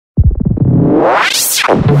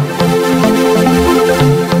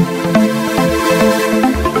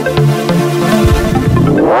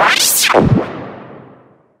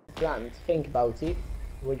about it.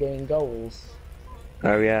 We're getting goals.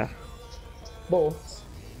 Oh yeah. But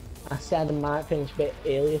I said I might finish a bit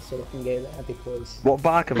earlier so I can get there because What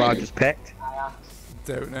bike have I just picked?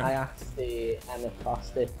 Don't know. I asked the Emma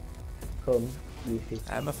Foster come with it.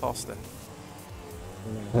 Emma Foster.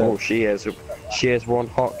 Oh, she is one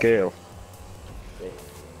hot girl.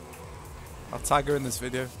 I'll tag her in this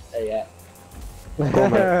video. Yeah.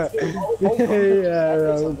 Yeah,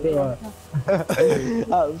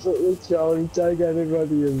 absolutely trolling, tag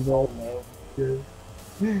anybody involved.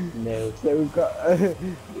 No. So we've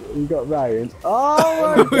got Ryan.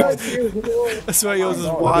 Oh my god! I swear yours is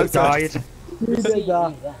Who wild. died? Who did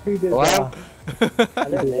that? Who did Well, that? I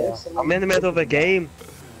don't know. I'm in the middle of a game.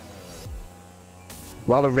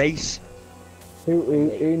 Well, a race.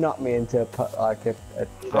 Who knocked me into a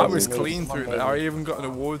I was clean through there. I even got an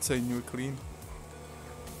award saying you were clean.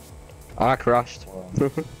 I crashed.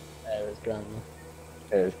 There was grand.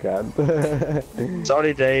 It was grand.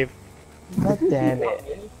 Sorry, Dave. God damn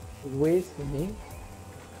it. Where's for me?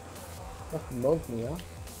 Fucking mugged me off.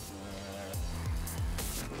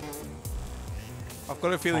 I've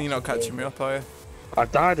got a feeling you're not catching me up, are you? I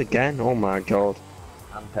died again. Oh my god.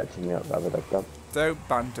 I'm catching you up, Robbbadobbb. Don't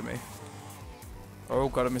banter me. Oh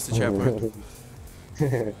god, I missed the checkpoint.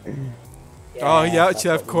 Oh yeah,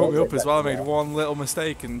 actually I've caught me up as well. I made one little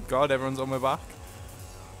mistake and god, everyone's on my back.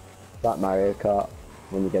 That Mario Kart,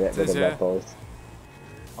 when you get it with the red balls.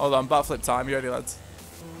 Hold on, backflip time, you ready lads?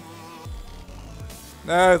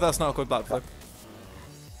 No, that's not a good backflip.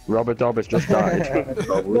 Robbbadobbb has just died.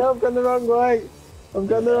 No, I've gone the wrong way. I've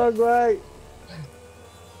gone the wrong way.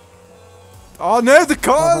 Oh no, the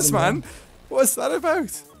cars, man! What's that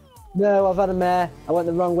about? No, I've had a mare. I went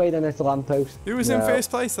the wrong way, then it's a lamppost. Who was in first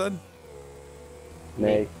place then?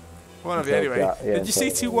 Me. One of you anyway. Did you see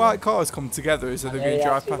two white cars come together so they're going to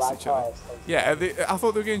drive past each other? Yeah, I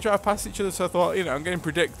thought they were going to drive past each other, so I thought, you know, I'm going to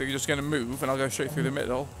predict they're just going to move and I'll go straight through the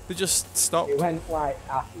middle. They just stopped. It went like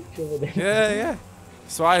at each other. Yeah, yeah.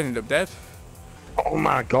 So I ended up dead. Oh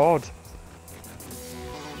my god.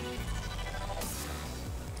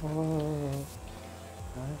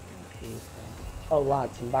 Oh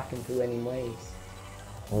lads, I'm back into winning ways.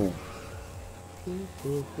 Oh.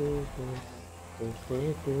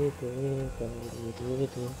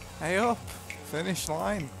 Hey up! Finish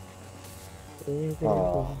line.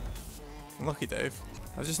 Oh. Lucky Dave.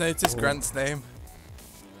 I just noticed Grant's name.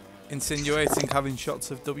 Insinuating having shots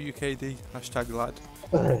of WKD. Hashtag lad.